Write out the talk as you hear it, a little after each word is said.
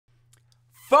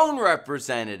Phone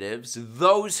representatives,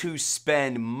 those who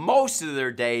spend most of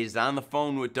their days on the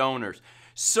phone with donors,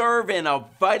 serve in a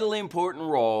vitally important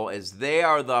role as they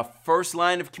are the first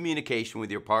line of communication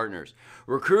with your partners.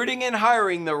 Recruiting and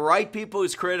hiring the right people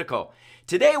is critical.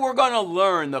 Today we're going to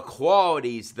learn the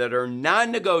qualities that are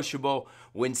non-negotiable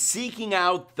when seeking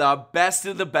out the best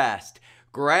of the best.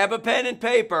 Grab a pen and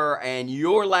paper and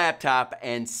your laptop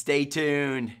and stay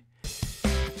tuned.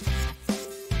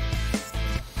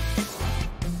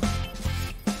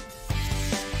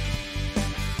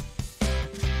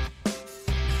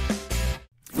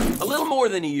 A little more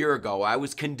than a year ago, I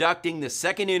was conducting the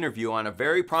second interview on a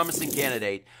very promising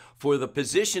candidate for the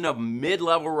position of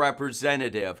mid-level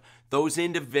representative, those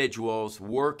individuals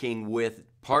working with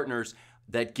partners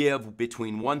that give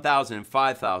between $1,000 and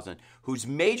 $5,000, whose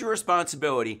major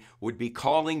responsibility would be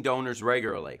calling donors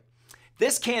regularly.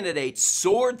 This candidate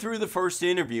soared through the first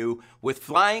interview with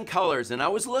flying colors, and I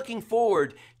was looking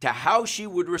forward to how she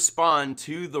would respond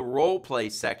to the role play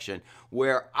section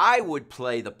where I would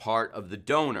play the part of the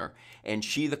donor and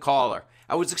she the caller.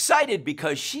 I was excited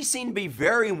because she seemed to be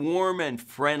very warm and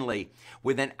friendly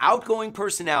with an outgoing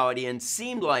personality and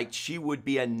seemed like she would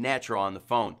be a natural on the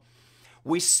phone.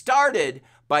 We started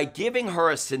by giving her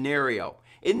a scenario.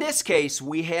 In this case,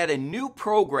 we had a new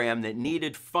program that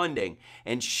needed funding,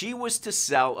 and she was to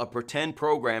sell a pretend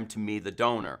program to me, the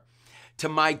donor. To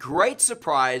my great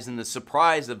surprise and the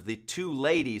surprise of the two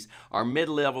ladies, our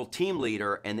mid-level team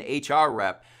leader and the HR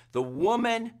rep, the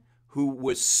woman who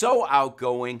was so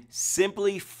outgoing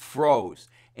simply froze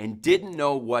and didn't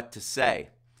know what to say.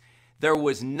 There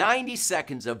was 90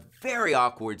 seconds of very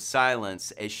awkward silence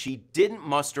as she didn't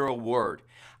muster a word.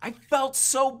 I felt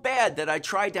so bad that I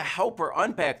tried to help her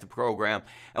unpack the program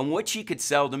and what she could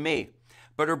sell to me.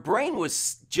 But her brain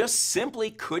was just simply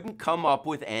couldn't come up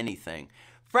with anything.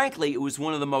 Frankly, it was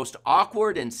one of the most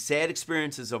awkward and sad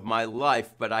experiences of my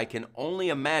life, but I can only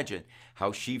imagine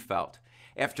how she felt.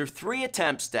 After 3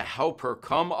 attempts to help her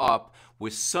come up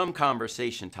with some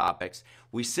conversation topics,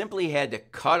 we simply had to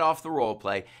cut off the role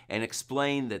play and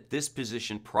explain that this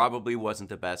position probably wasn't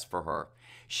the best for her.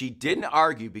 She didn't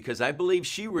argue because I believe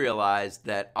she realized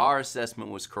that our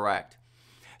assessment was correct.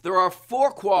 There are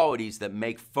 4 qualities that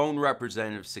make phone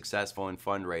representatives successful in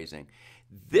fundraising.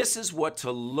 This is what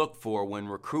to look for when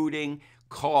recruiting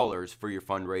callers for your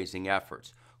fundraising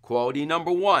efforts. Quality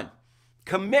number 1,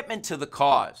 commitment to the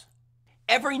cause.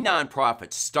 Every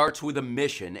nonprofit starts with a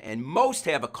mission, and most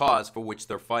have a cause for which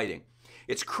they're fighting.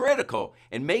 It's critical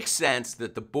and makes sense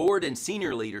that the board and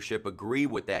senior leadership agree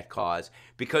with that cause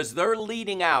because they're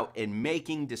leading out and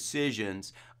making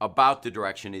decisions about the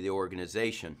direction of the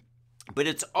organization. But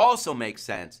it also makes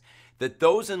sense that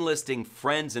those enlisting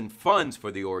friends and funds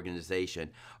for the organization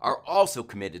are also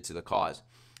committed to the cause.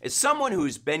 As someone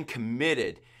who's been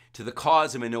committed to the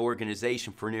cause of an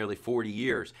organization for nearly 40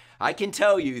 years, I can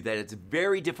tell you that it's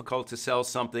very difficult to sell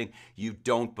something you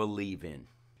don't believe in.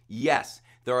 Yes,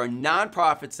 there are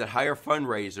nonprofits that hire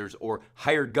fundraisers or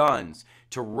hire guns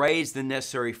to raise the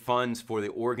necessary funds for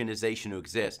the organization to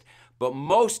exist. But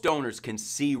most donors can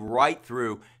see right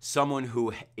through someone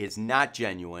who is not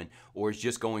genuine or is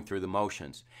just going through the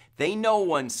motions. They know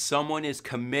when someone is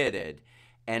committed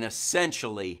and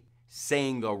essentially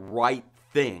saying the right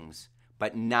things,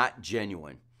 but not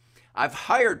genuine. I've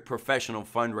hired professional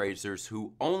fundraisers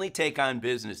who only take on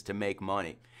business to make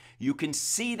money. You can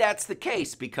see that's the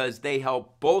case because they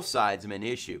help both sides of an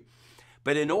issue.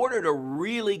 But in order to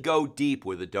really go deep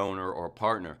with a donor or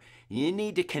partner, you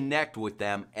need to connect with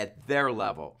them at their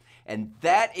level. And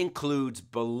that includes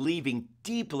believing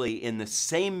deeply in the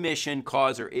same mission,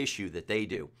 cause, or issue that they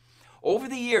do. Over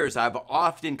the years, I've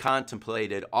often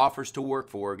contemplated offers to work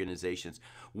for organizations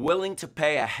willing to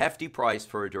pay a hefty price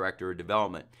for a director of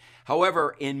development.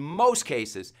 However, in most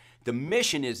cases, the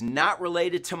mission is not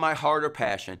related to my heart or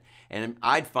passion, and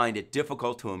I'd find it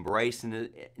difficult to embrace and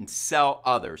sell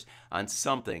others on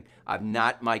something I've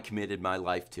not committed my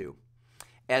life to.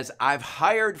 As I've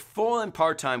hired full and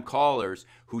part-time callers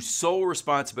whose sole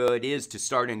responsibility is to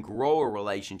start and grow a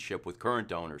relationship with current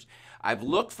donors, I've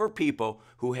looked for people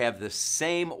who have the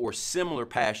same or similar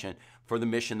passion for the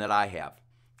mission that I have.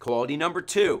 Quality number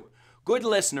 2, good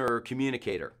listener or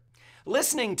communicator.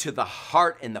 Listening to the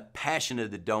heart and the passion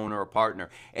of the donor or partner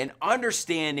and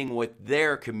understanding what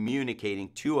they're communicating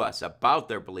to us about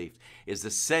their beliefs is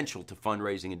essential to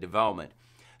fundraising and development.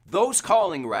 Those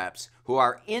calling reps who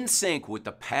are in sync with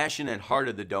the passion and heart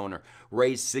of the donor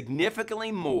raise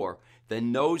significantly more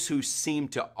than those who seem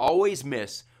to always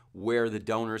miss where the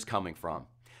donor is coming from.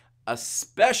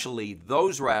 Especially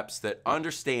those reps that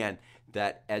understand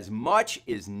that as much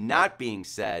is not being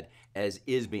said as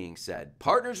is being said.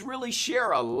 Partners really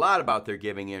share a lot about their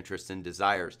giving interests and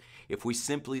desires if we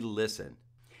simply listen.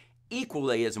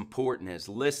 Equally as important as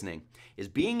listening is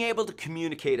being able to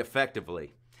communicate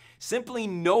effectively. Simply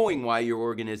knowing why your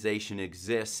organization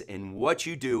exists and what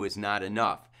you do is not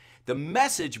enough. The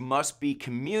message must be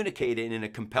communicated in a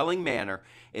compelling manner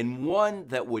and one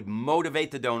that would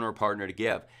motivate the donor or partner to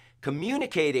give.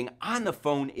 Communicating on the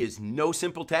phone is no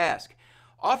simple task.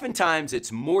 Oftentimes,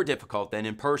 it's more difficult than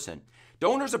in person.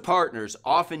 Donors or partners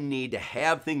often need to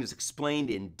have things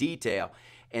explained in detail,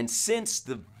 and since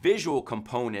the visual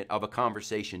component of a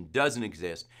conversation doesn't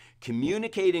exist,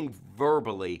 communicating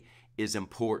verbally is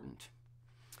important.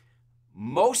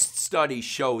 Most studies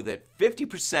show that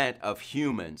 50% of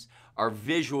humans are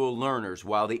visual learners,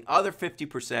 while the other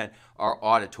 50% are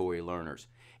auditory learners.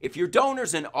 If your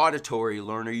donor's an auditory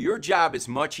learner, your job is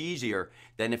much easier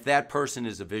than if that person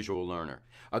is a visual learner.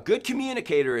 A good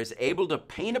communicator is able to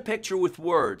paint a picture with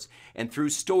words and through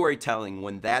storytelling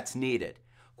when that's needed.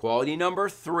 Quality number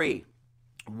 3,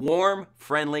 warm,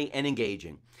 friendly, and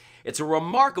engaging. It's a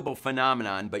remarkable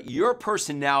phenomenon, but your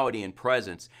personality and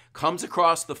presence comes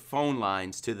across the phone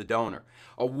lines to the donor.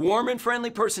 A warm and friendly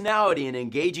personality and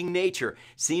engaging nature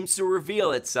seems to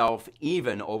reveal itself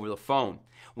even over the phone.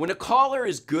 When a caller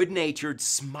is good-natured,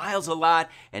 smiles a lot,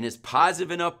 and is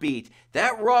positive and upbeat,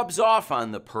 that rubs off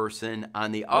on the person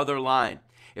on the other line.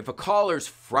 If a caller's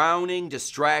frowning,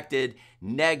 distracted,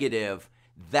 negative,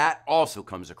 that also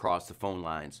comes across the phone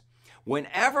lines.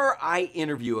 Whenever I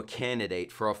interview a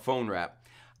candidate for a phone rep,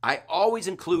 I always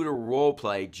include a role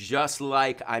play just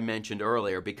like I mentioned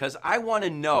earlier because I want to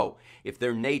know if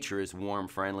their nature is warm,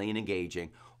 friendly, and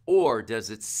engaging, or does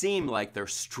it seem like they're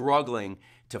struggling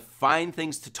to find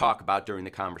things to talk about during the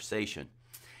conversation.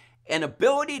 An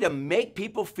ability to make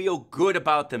people feel good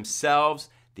about themselves,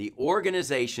 the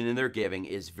organization, and their giving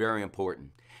is very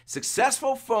important.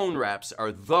 Successful phone reps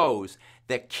are those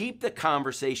that keep the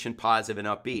conversation positive and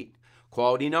upbeat.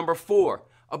 Quality number 4,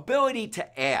 ability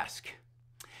to ask.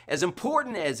 As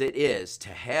important as it is to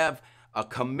have a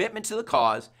commitment to the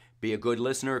cause, be a good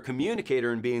listener or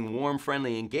communicator, and being warm,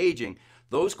 friendly, engaging,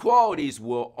 those qualities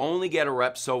will only get a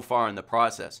rep so far in the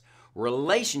process.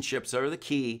 Relationships are the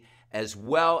key as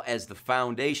well as the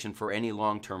foundation for any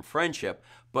long-term friendship,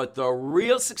 but the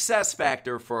real success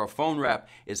factor for a phone rep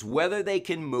is whether they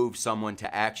can move someone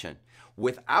to action.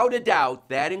 Without a doubt,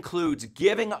 that includes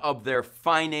giving of their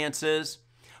finances,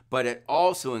 but it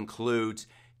also includes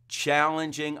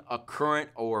challenging a current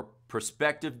or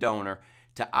prospective donor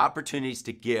to opportunities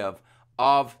to give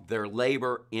of their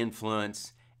labor,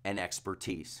 influence, and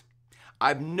expertise.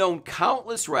 I've known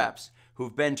countless reps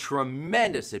who've been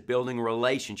tremendous at building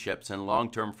relationships and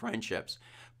long-term friendships,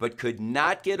 but could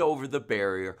not get over the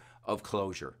barrier of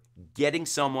closure, getting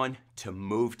someone to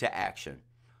move to action.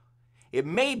 It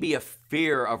may be a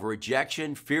fear of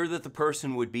rejection, fear that the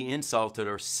person would be insulted,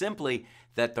 or simply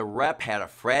that the rep had a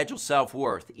fragile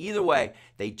self-worth. Either way,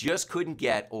 they just couldn't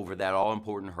get over that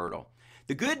all-important hurdle.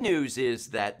 The good news is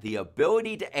that the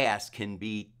ability to ask can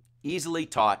be easily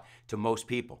taught to most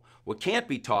people. What can't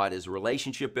be taught is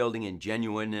relationship building and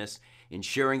genuineness in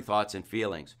sharing thoughts and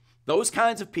feelings. Those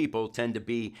kinds of people tend to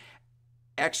be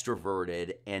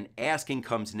extroverted, and asking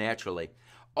comes naturally,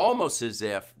 almost as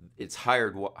if it's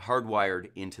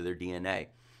hardwired into their DNA.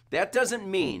 That doesn't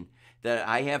mean that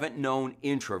I haven't known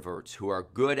introverts who are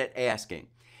good at asking.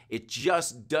 It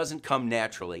just doesn't come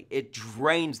naturally. It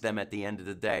drains them at the end of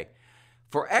the day.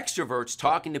 For extroverts,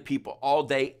 talking to people all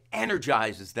day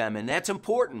energizes them, and that's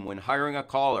important when hiring a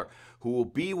caller who will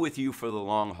be with you for the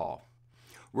long haul.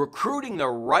 Recruiting the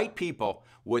right people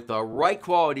with the right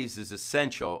qualities is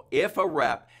essential if a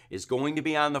rep is going to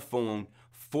be on the phone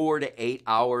 4 to 8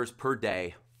 hours per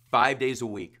day, 5 days a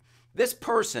week. This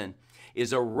person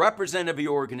is a representative of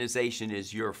your organization,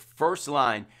 is your first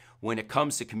line when it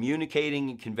comes to communicating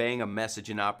and conveying a message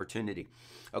and opportunity.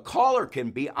 A caller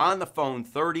can be on the phone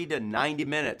 30 to 90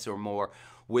 minutes or more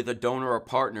with a donor or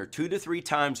partner 2 to 3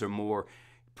 times or more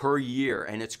per year,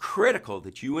 and it's critical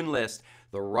that you enlist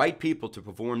the right people to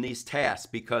perform these tasks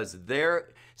because they're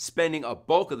spending a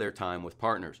bulk of their time with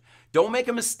partners. Don't make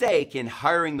a mistake in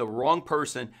hiring the wrong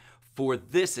person for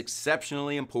this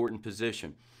exceptionally important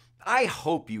position. I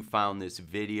hope you found this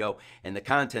video and the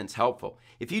content's helpful.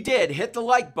 If you did, hit the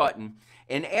like button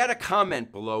and add a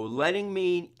comment below letting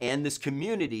me and this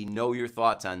community know your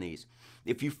thoughts on these.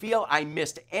 If you feel I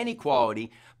missed any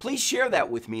quality, please share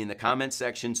that with me in the comments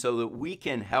section so that we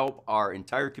can help our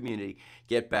entire community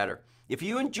get better. If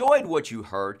you enjoyed what you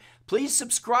heard, please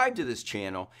subscribe to this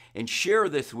channel and share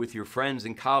this with your friends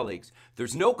and colleagues.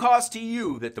 There's no cost to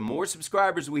you that the more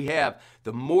subscribers we have,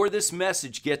 the more this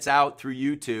message gets out through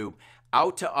YouTube,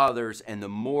 out to others, and the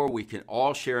more we can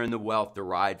all share in the wealth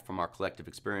derived from our collective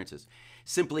experiences.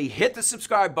 Simply hit the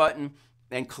subscribe button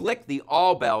and click the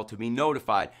all bell to be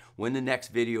notified when the next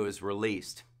video is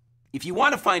released. If you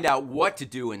want to find out what to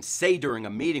do and say during a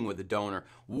meeting with a donor,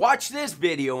 watch this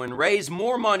video and raise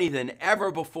more money than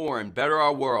ever before and better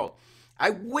our world. I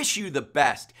wish you the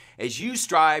best as you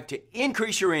strive to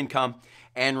increase your income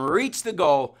and reach the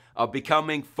goal of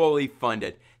becoming fully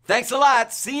funded. Thanks a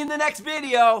lot. See you in the next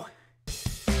video.